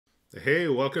Hey,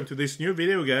 welcome to this new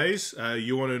video, guys.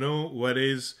 You want to know what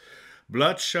is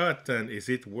Bloodshot and is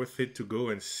it worth it to go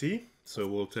and see? So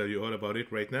we'll tell you all about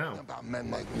it right now. About men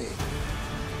like me.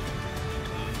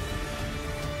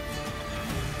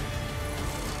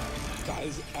 That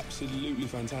is absolutely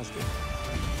fantastic.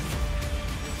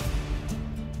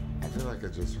 I feel like I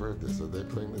just heard this. Are they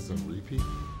playing this on repeat?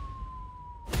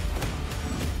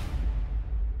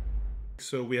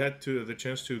 So we had the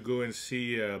chance to go and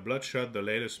see Bloodshot, the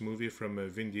latest movie from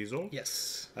Vin Diesel.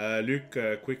 Yes. Luke,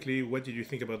 quickly, what did you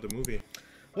think about the movie?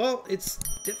 Well, it's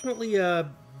definitely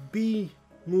a B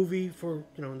movie for,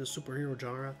 in the superhero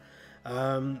genre.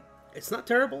 It's not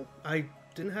terrible. I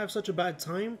didn't have such a bad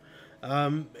time.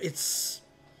 It's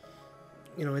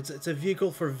a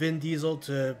vehicle for Vin Diesel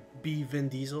to be Vin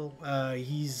Diesel.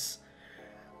 He's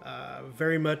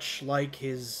very much like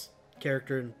his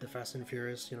character in the Fast and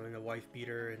Furious, in a wife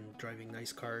beater and driving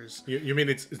nice cars. You mean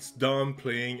it's Dom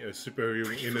playing a superhero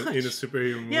in a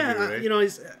superhero movie, right?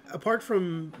 He's, apart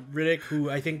from Riddick,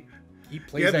 who I think he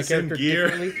plays that same character gear.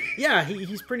 differently. Yeah,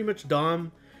 he's pretty much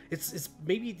Dom. It's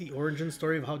maybe the origin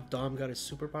story of how Dom got his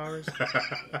superpowers.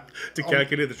 To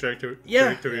calculate the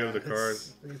trajectory of the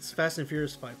cars. It's Fast and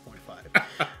Furious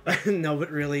 5.5. No,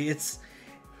 but really, it's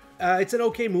an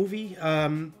okay movie.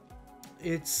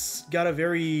 It's got a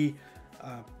very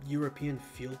European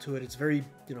feel to it. It's very,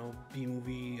 B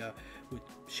movie with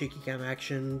shaky cam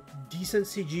action, decent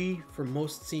CG for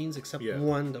most scenes except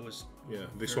one that was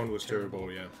this one was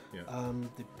terrible. Yeah.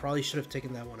 They probably should have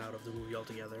taken that one out of the movie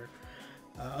altogether.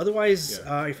 Otherwise,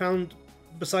 I found,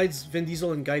 besides Vin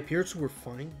Diesel and Guy Pearce, who were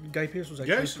fine. Guy Pearce was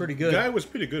actually pretty good. Guy was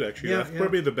pretty good, actually.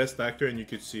 Probably the best actor, and you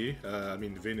could see. I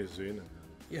mean, Vin is Vin.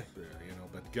 Yeah.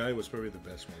 But Guy was probably the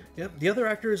best one. Yeah, the other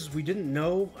acters we didn't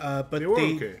know, but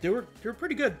they were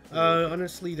pretty good.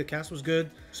 Honestly, the cast was good.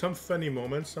 Some funny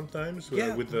moments sometimes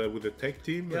with the tech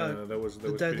team. That was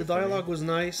the dialogue was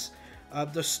nice.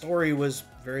 The story was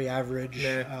very average.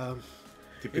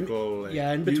 Typical.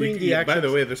 In between the actions. By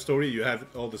the way, the story, you have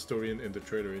all the story in the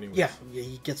trailer anyway. Yeah,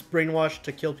 he gets brainwashed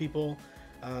to kill people.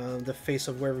 The face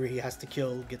of wherever he has to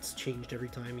kill gets changed every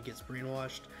time he gets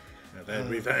brainwashed. And then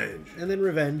revenge. And then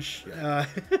revenge.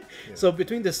 So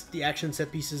between the action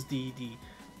set pieces, the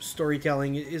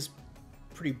storytelling is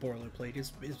pretty boilerplate.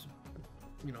 It's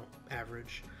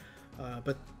average.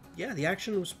 But yeah, the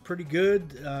action was pretty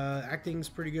good. Acting's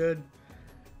pretty good.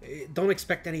 Don't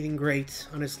expect anything great.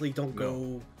 Honestly, don't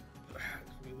go.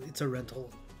 It's a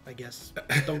rental, I guess.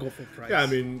 Don't go full price. Yeah, I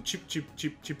mean,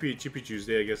 cheapy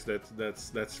Tuesday. I guess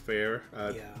that's fair.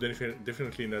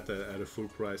 Definitely not at a full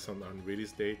price on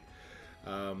release date.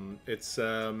 It's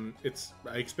I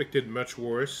expected much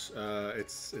worse.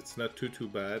 It's not too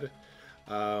bad.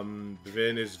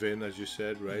 Vin is Vin, as you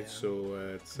said, right? Yeah. So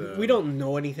it's we don't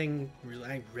know anything really.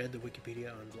 I read the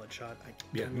Wikipedia on Bloodshot.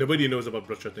 Nobody knows about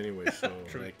Bloodshot anyway, so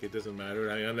like it doesn't matter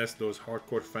unless those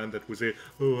hardcore fans that would say,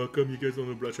 "Oh, how come you guys don't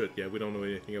know Bloodshot?" Yeah, we don't know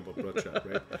anything about Bloodshot,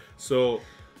 right? So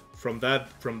from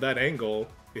that angle,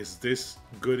 is this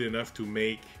good enough to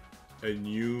make a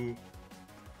new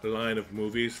line of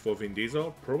movies for Vin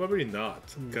Diesel? Probably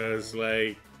not, because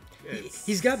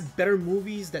he's got better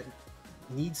movies that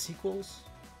need sequels,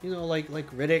 like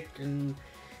Riddick, and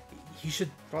he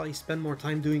should probably spend more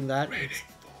time doing that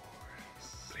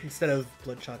instead of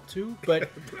Bloodshot 2. But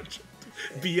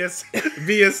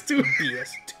BS2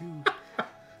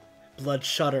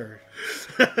 Bloodshutter.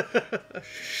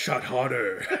 Shot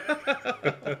harder.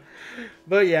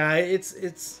 But yeah, it's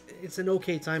an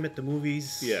okay time at the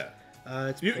movies. Yeah.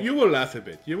 You will laugh a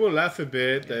bit.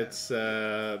 That's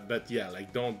but yeah,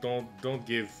 like don't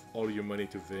give all your money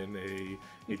to Vin.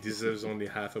 He deserves only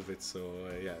half of it. So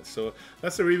so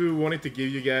that's the review we wanted to give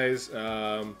you guys.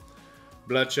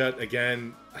 Bloodshot,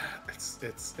 again, it's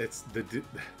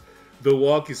the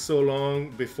walk is so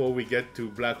long before we get to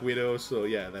Black Widow. So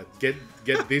yeah, get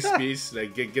this piece,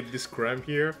 like get this crumb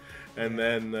here, and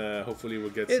then hopefully we'll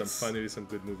get some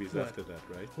good movies after that,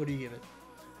 right? What do you give it?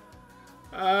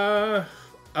 I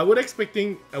was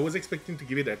expecting to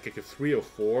give it like a 3 or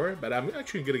 4, but I'm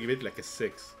actually gonna give it like a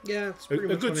 6. Yeah, it's pretty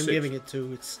much what I'm giving it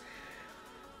to. It's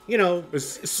a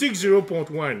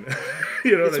 60.1.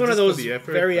 It's one of those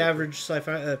very average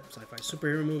sci-fi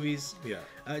superhero movies. Yeah,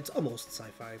 it's almost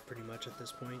sci-fi pretty much at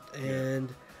this point,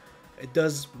 and it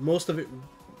does most of it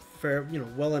fair,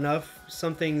 well enough.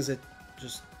 Some things it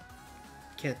just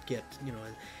can't get.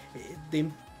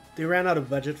 They ran out of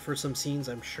budget for some scenes,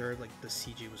 I'm sure. Like the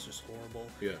CG was just horrible.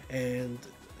 Yeah. And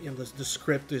the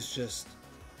script is just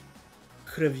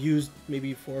could have used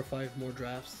maybe 4 or 5 more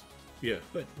drafts. Yeah.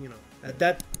 But at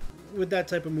that with that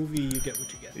type of movie, you get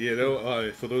what you get. You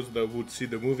know, for those that would see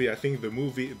the movie, I think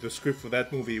the script for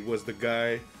that movie was the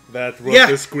guy that wrote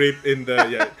the script in the.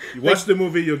 Yeah, you watch the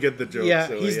movie, you'll get the joke. Yeah,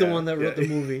 so, he's the one that wrote the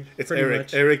movie. It's pretty Eric.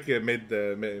 much. Eric made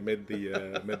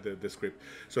the script.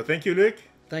 So thank you, Luke.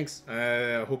 Thanks.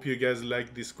 I hope you guys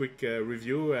like this quick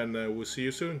review, and we'll see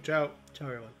you soon. Ciao. Ciao,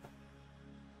 everyone.